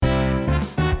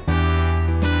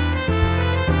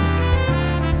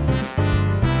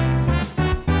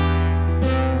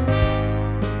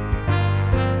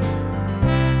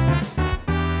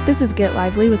This is Get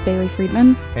Lively with Bailey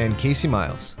Friedman and Casey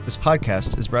Miles. This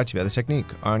podcast is brought to you by The Technique,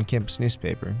 our on-campus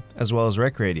newspaper, as well as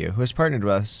Rec Radio, who has partnered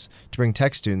with us to bring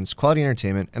tech students quality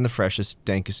entertainment and the freshest,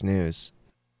 dankest news.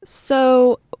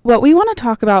 So what we want to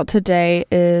talk about today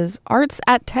is arts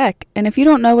at Tech. And if you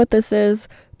don't know what this is,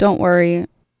 don't worry.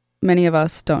 Many of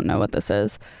us don't know what this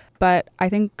is. But I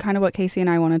think kind of what Casey and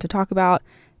I wanted to talk about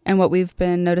and what we've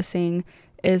been noticing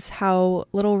is how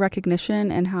little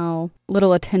recognition and how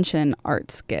little attention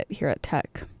arts get here at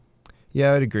Tech.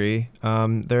 Yeah, I would agree.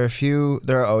 There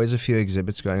are always a few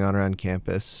exhibits going on around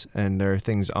campus, and there are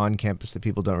things on campus that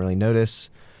people don't really notice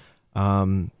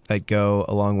that go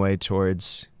a long way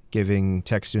towards giving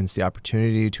tech students the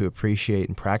opportunity to appreciate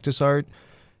and practice art.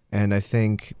 And I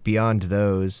think beyond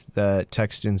those, the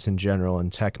tech students in general,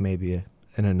 and tech maybe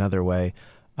in another way,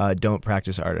 don't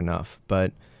practice art enough.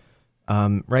 But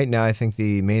right now, I think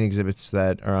the main exhibits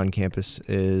that are on campus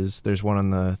there's one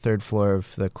on the third floor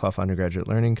of the Clough Undergraduate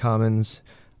Learning Commons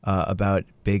about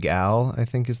Big Al, I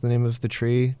think is the name of the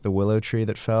tree, the willow tree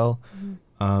that fell.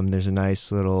 Mm-hmm. There's a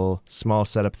nice little small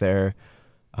setup there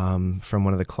from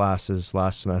one of the classes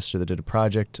last semester that did a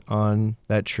project on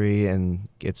that tree and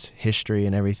its history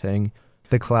and everything.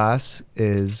 The class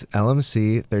is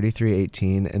LMC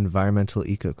 3318, Environmental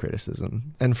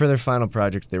Eco-Criticism. And for their final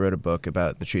project, they wrote a book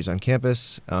about the trees on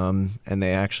campus, and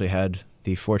they actually had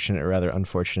the fortunate or rather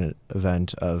unfortunate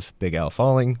event of Big Al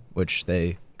falling, which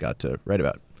they got to write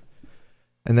about.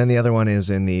 And then the other one is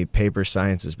in the Paper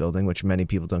Sciences building, which many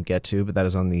people don't get to, but that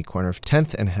is on the corner of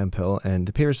 10th and Hemphill. And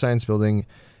the Paper Science building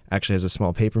actually has a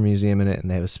small paper museum in it, and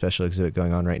they have a special exhibit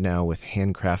going on right now with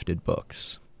handcrafted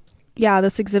books. Yeah,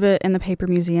 this exhibit in the Paper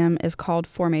Museum is called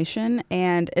Formation,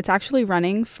 and it's actually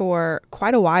running for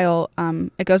quite a while.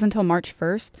 It goes until March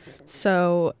 1st,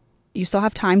 so you still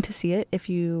have time to see it if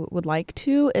you would like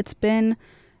to. It's been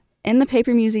in the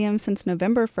Paper Museum since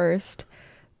November 1st,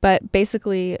 but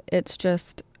basically it's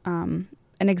just an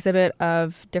exhibit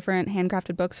of different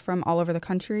handcrafted books from all over the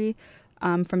country,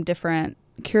 from different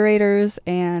curators,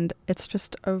 and it's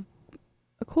just a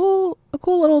cool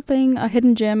little thing, a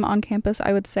hidden gem on campus,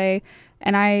 I would say.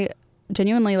 And I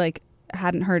genuinely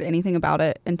hadn't heard anything about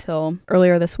it until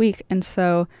earlier this week. And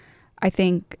so I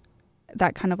think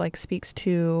that kind of speaks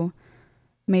to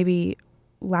maybe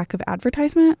lack of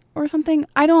advertisement or something.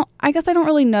 I guess I don't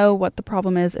really know what the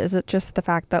problem is. Is it just the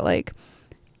fact that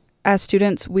as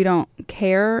students, we don't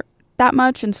care that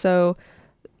much, and so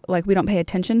we don't pay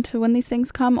attention to when these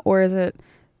things come? Or is it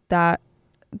that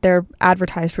they're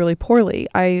advertised really poorly?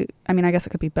 I mean, I guess it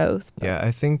could be both. Yeah,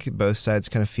 I think both sides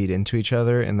kind of feed into each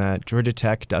other in that Georgia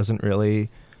Tech doesn't really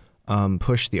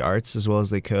push the arts as well as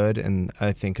they could, and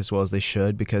I think as well as they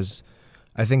should, because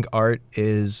I think art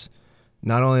is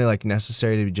not only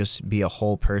necessary to just be a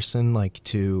whole person,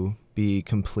 to be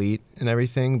complete and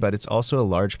everything, but it's also a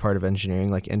large part of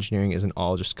engineering. Engineering isn't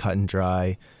all just cut and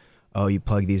dry. Oh, you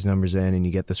plug these numbers in and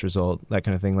you get this result, that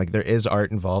kind of thing. There is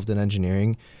art involved in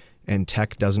engineering, and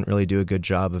tech doesn't really do a good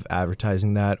job of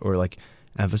advertising that or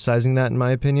emphasizing that, in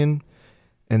my opinion.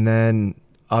 And then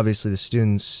obviously the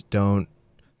students don't,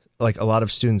 a lot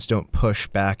of students don't push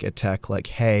back at tech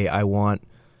hey, I want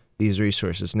these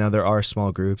resources. Now there are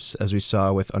small groups, as we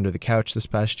saw with Under the Couch this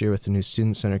past year with the new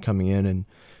student center coming in and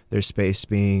their space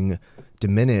being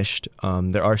diminished.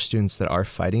 There are students that are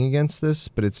fighting against this,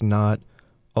 but it's not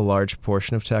a large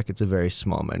portion of tech. It's a very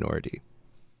small minority.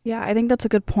 Yeah, I think that's a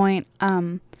good point.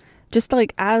 Just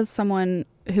as someone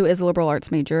who is a liberal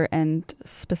arts major, and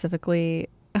specifically,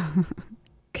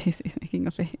 Casey's making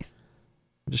a face.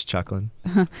 I'm just chuckling.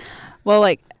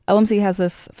 Well, LMC has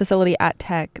this facility at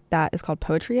Tech that is called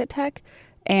Poetry at Tech,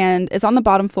 and it's on the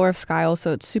bottom floor of Skiles,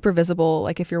 so it's super visible,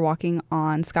 if you're walking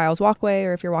on Skiles Walkway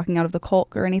or if you're walking out of the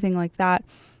Colk or anything like that.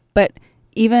 But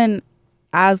even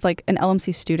as an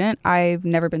LMC student, I've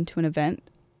never been to an event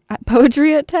at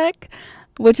Poetry at Tech,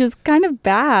 which is kind of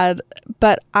bad,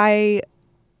 but I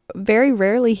very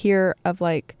rarely hear of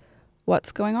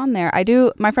what's going on there.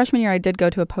 My freshman year, I did go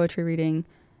to a poetry reading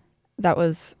that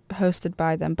was hosted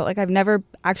by them, but I've never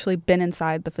actually been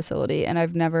inside the facility, and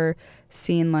I've never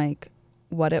seen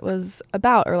what it was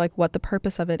about or what the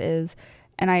purpose of it is.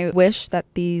 And I wish that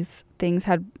these things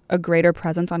had a greater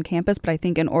presence on campus, but I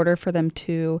think in order for them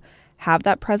to have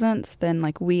that presence, then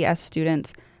we as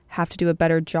students have to do a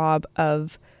better job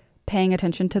of paying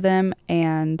attention to them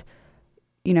and,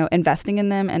 investing in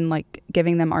them and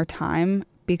giving them our time,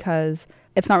 because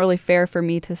it's not really fair for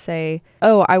me to say,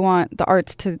 oh, I want the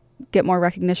arts to get more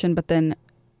recognition, but then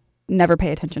never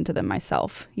pay attention to them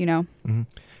myself, Mm-hmm.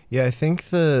 Yeah, I think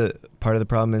the part of the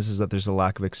problem is that there's a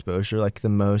lack of exposure. The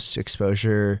most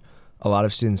exposure a lot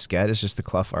of students get is just the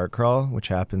Clough Art Crawl, which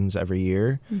happens every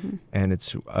year. Mm-hmm. And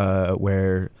it's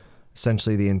where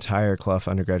essentially the entire Clough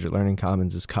Undergraduate Learning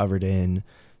Commons is covered in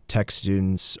tech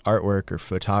students' artwork or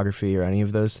photography or any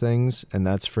of those things. And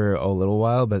that's for a little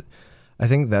while. But I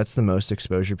think that's the most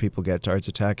exposure people get to Arts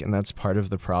of Tech. And that's part of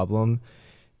the problem,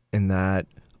 in that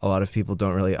a lot of people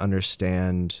don't really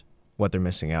understand what they're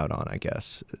missing out on, I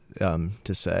guess,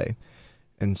 to say.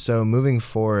 And so moving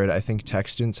forward, I think tech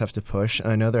students have to push.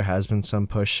 And I know there has been some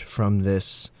push from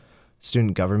this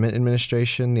student government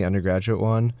administration, the undergraduate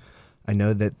one. I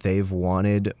know that they've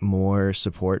wanted more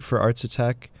support for Arts of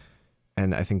Tech,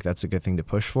 and I think that's a good thing to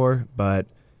push for. But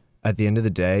at the end of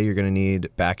the day, you're going to need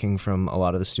backing from a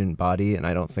lot of the student body, and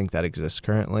I don't think that exists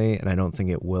currently, and I don't think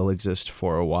it will exist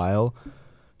for a while,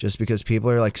 just because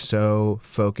people are like so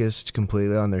focused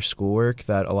completely on their schoolwork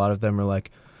that a lot of them are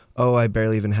like, oh, I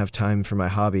barely even have time for my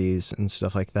hobbies and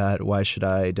stuff like that. Why should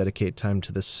I dedicate time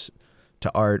to this,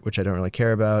 to art, which I don't really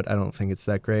care about? I don't think it's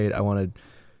that great. I want to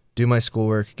do my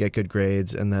schoolwork, get good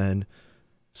grades, and then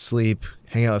sleep,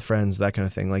 hang out with friends, that kind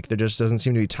of thing. Like, there just doesn't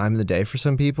seem to be time in the day for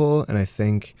some people. And I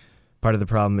think part of the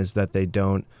problem is that they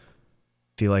don't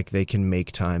feel like they can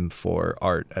make time for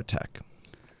art at Tech.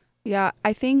 Yeah,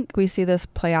 I think we see this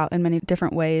play out in many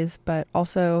different ways, but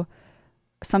also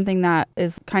something that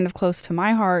is kind of close to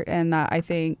my heart and that I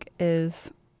think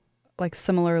is like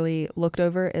similarly looked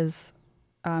over is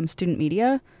student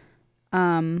media.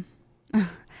 I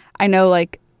know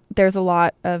like there's a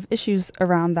lot of issues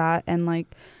around that, and like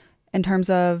in terms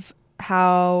of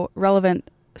how relevant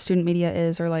student media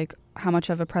is, or like how much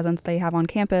of a presence they have on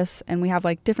campus. And we have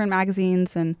like different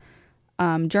magazines and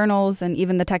journals, and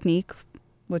even The Technique,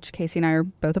 which Casey and I are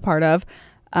both a part of.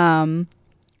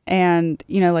 And,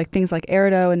 you know, like things like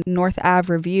Erido and North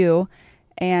Ave Review.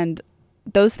 And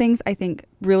those things, I think,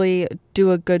 really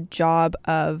do a good job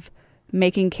of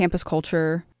making campus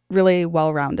culture really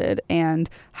well-rounded and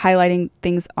highlighting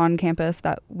things on campus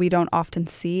that we don't often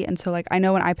see. And so, like, I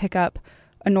know when I pick up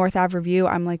a North Ave Review,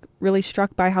 I'm, like, really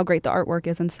struck by how great the artwork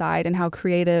is inside and how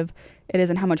creative it is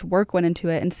and how much work went into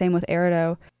it. And same with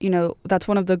Erido. You know, that's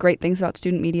one of the great things about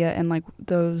student media and, like,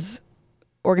 those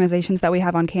organizations that we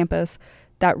have on campus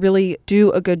that really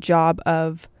do a good job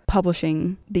of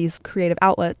publishing these creative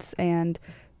outlets and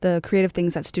the creative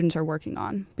things that students are working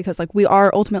on. Because like we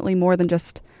are ultimately more than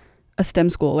just a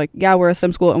STEM school. Like, yeah, we're a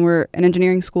STEM school and we're an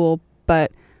engineering school,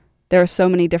 but there are so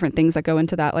many different things that go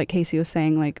into that. Like Casey was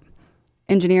saying, like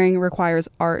engineering requires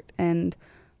art, and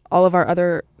all of our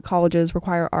other colleges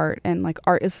require art, and like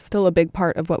art is still a big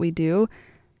part of what we do.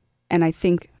 And I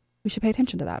think we should pay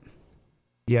attention to that.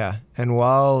 Yeah. And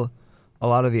while a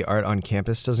lot of the art on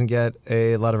campus doesn't get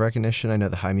a lot of recognition, I know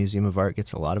the High Museum of Art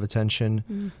gets a lot of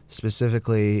attention.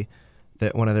 Specifically,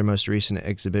 that one of their most recent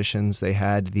exhibitions, they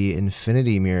had the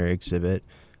Infinity Mirror exhibit.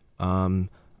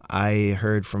 I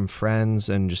heard from friends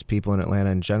and just people in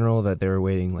Atlanta in general that they were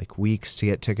waiting like weeks to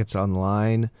get tickets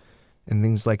online and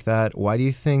things like that. Why do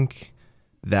you think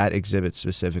that exhibit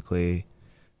specifically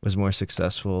was more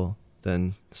successful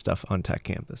than stuff on Tech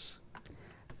campus?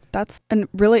 That's a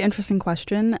really interesting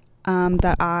question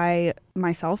that I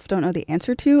myself don't know the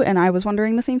answer to. And I was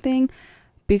wondering the same thing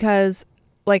because,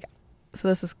 like, so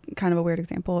this is kind of a weird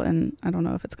example and I don't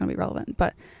know if it's going to be relevant,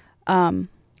 but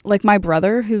like my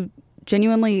brother, who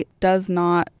genuinely does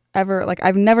not ever, like,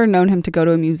 I've never known him to go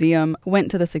to a museum, went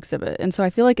to this exhibit. And so I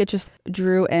feel like it just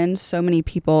drew in so many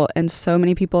people, and so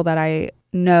many people that I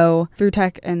know through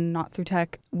Tech and not through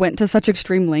Tech went to such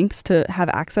extreme lengths to have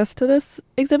access to this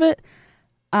exhibit.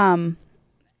 And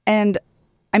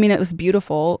I mean, it was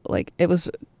beautiful. Like, it was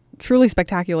truly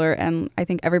spectacular, and I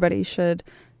think everybody should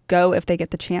go if they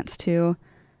get the chance to.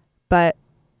 But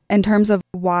in terms of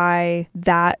why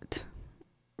that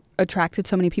attracted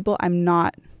so many people, I'm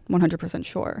not 100%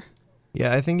 sure.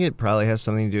 Yeah, I think it probably has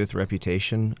something to do with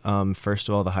reputation. First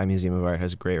of all, the High Museum of Art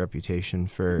has a great reputation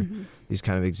for these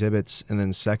kind of exhibits. And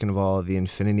then second of all, the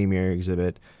Infinity Mirror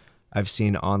exhibit, I've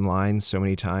seen online so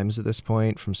many times at this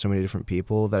point from so many different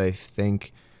people that I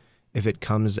think if it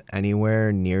comes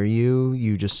anywhere near you,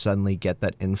 you just suddenly get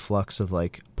that influx of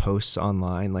like posts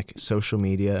online, like social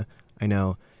media. I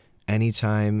know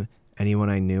anytime anyone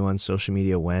I knew on social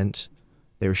media went,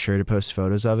 they were sure to post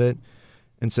photos of it.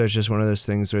 And so it's just one of those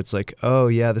things where it's like, oh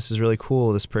yeah, this is really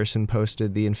cool. This person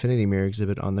posted the Infinity Mirror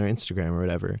exhibit on their Instagram or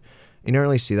whatever. You don't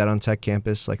really see that on Tech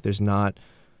campus. Like, there's not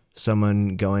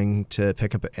someone going to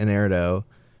pick up an Erido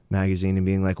magazine and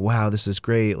being like, wow, this is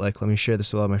great. Like, let me share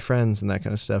this with all my friends and that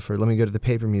kind of stuff. Or let me go to the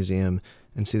paper museum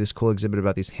and see this cool exhibit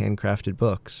about these handcrafted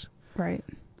books. Right.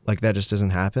 Like, that just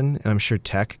doesn't happen. And I'm sure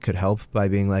Tech could help by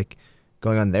being like,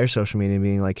 going on their social media and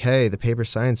being like, hey, the Paper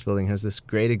Science Building has this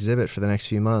great exhibit for the next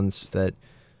few months that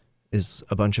is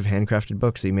a bunch of handcrafted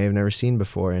books that you may have never seen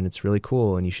before, and it's really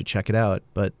cool, and you should check it out.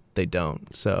 But they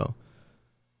don't. So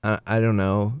I don't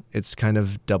know. It's kind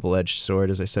of double-edged sword,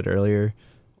 as I said earlier.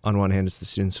 On one hand, it's the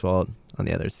students' fault. On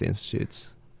the other, it's the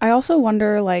institute's. I also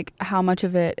wonder, like, how much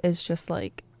of it is just,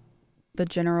 like, the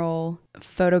general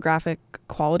photographic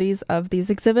qualities of these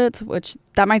exhibits, which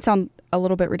that might sound a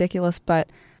little bit ridiculous, but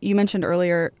you mentioned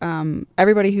earlier,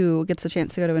 everybody who gets a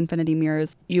chance to go to Infinity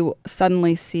Mirrors, you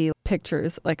suddenly see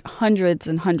pictures, like hundreds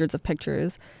and hundreds of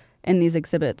pictures in these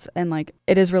exhibits. And, like,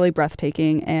 it is really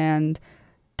breathtaking and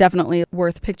definitely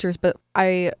worth pictures. But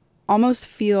I almost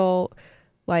feel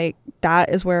like that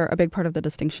is where a big part of the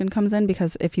distinction comes in,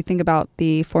 because if you think about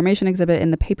the formation exhibit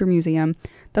in the Paper Museum,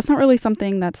 that's not really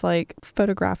something that's like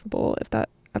photographable,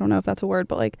 I don't know if that's a word,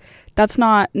 but like that's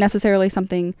not necessarily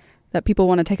something that people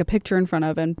want to take a picture in front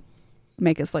of and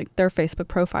make as like their Facebook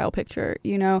profile picture,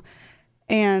 you know?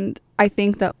 And I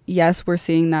think that, yes, we're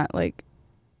seeing that like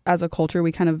as a culture,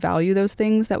 we kind of value those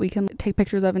things that we can take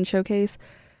pictures of and showcase.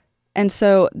 And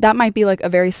so that might be like a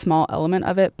very small element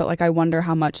of it, but like I wonder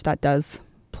how much that does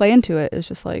play into it. Is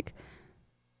just like,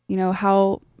 you know,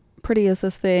 how pretty is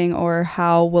this thing, or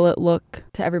how will it look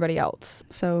to everybody else?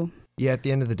 So yeah, at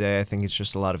the end of the day, I think it's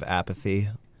just a lot of apathy.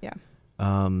 Yeah.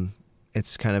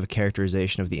 It's kind of a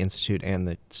characterization of the institute and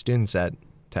the students at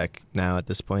Tech now at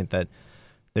this point, that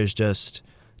there's just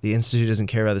the institute doesn't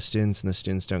care about the students and the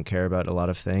students don't care about a lot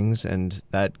of things. And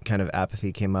that kind of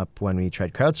apathy came up when we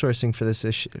tried crowdsourcing for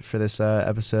this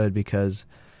episode, because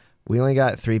we only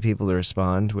got 3 people to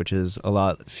respond, which is a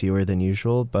lot fewer than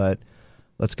usual, but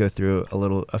let's go through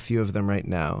a few of them right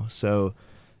now. So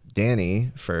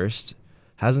Danny first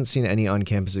hasn't seen any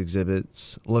on-campus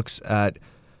exhibits, looks at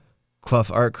Clough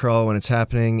Art Crawl when it's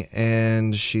happening,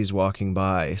 and she's walking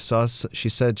by. She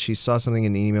said she saw something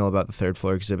in an email about the 3rd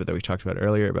floor exhibit that we talked about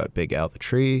earlier about Big Al the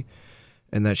Tree,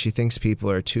 and that she thinks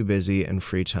people are too busy and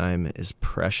free time is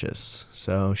precious.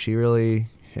 So she really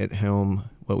hit home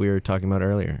what we were talking about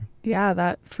earlier. Yeah,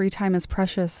 that free time is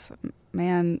precious.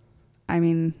 Man, I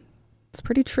mean, it's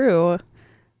pretty true.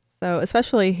 So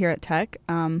especially here at Tech.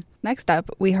 Next up,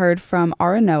 we heard from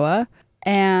Aranoa,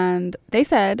 and they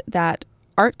said that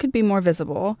art could be more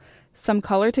visible. Some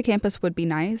color to campus would be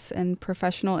nice, and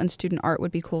professional and student art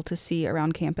would be cool to see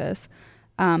around campus.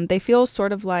 They feel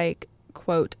sort of like,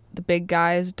 quote, the big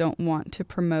guys don't want to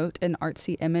promote an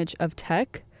artsy image of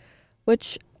Tech,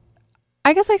 which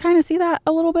I guess I kind of see that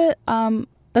a little bit.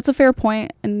 That's a fair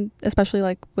point, and especially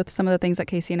like with some of the things that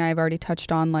Casey and I have already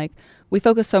touched on, like we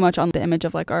focus so much on the image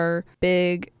of like our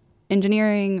big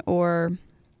engineering or,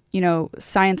 you know,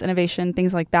 science innovation,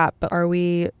 things like that. But are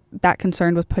we that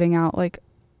concerned with putting out like,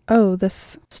 oh,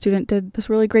 this student did this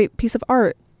really great piece of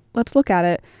art, let's look at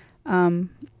it?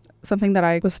 Something that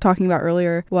I was talking about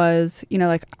earlier was, you know,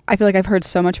 like I feel like I've heard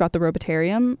so much about the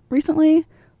Robotarium recently,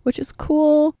 which is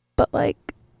cool, but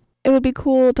like it would be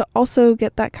cool to also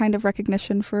get that kind of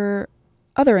recognition for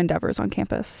other endeavors on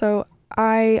campus. So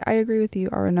I agree with you,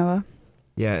 Aranoa.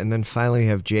 Yeah, and then finally we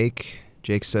have Jake.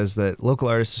 Jake says that local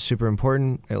artists are super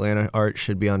important, Atlanta art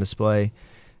should be on display,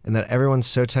 and that everyone's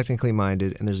so technically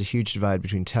minded, and there's a huge divide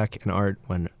between tech and art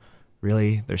when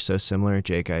really they're so similar.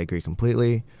 Jake, I agree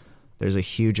completely. There's a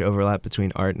huge overlap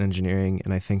between art and engineering,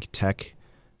 and I think Tech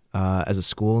as a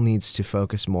school needs to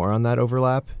focus more on that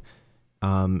overlap.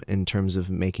 In terms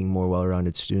of making more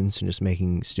well-rounded students and just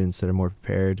making students that are more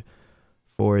prepared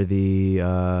for the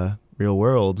real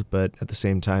world. But at the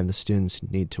same time, the students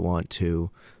need to want to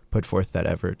put forth that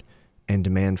effort and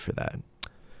demand for that.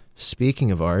 Speaking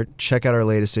of art, check out our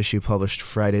latest issue published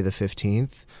Friday the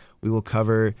 15th. We will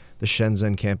cover the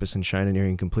Shenzhen campus in China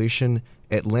nearing completion,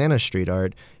 Atlanta street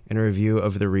art, and a review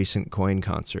of the recent Coin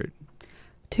concert.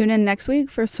 Tune in next week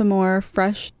for some more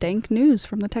fresh, dank news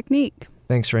from the Technique.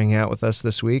 Thanks for hanging out with us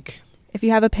this week. If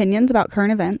you have opinions about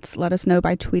current events, let us know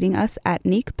by tweeting us at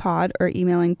NeekPod or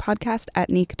emailing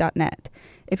podcast@neek.net.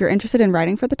 If you're interested in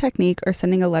writing for the Technique or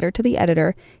sending a letter to the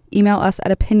editor, email us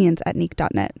at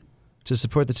opinions@neek.net. To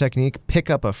support the Technique, pick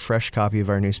up a fresh copy of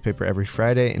our newspaper every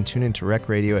Friday and tune in to Rec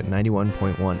Radio at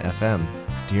 91.1 FM.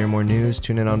 To hear more news,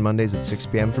 tune in on Mondays at 6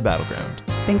 p.m. for Battleground.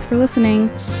 Thanks for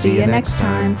listening. See you next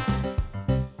time.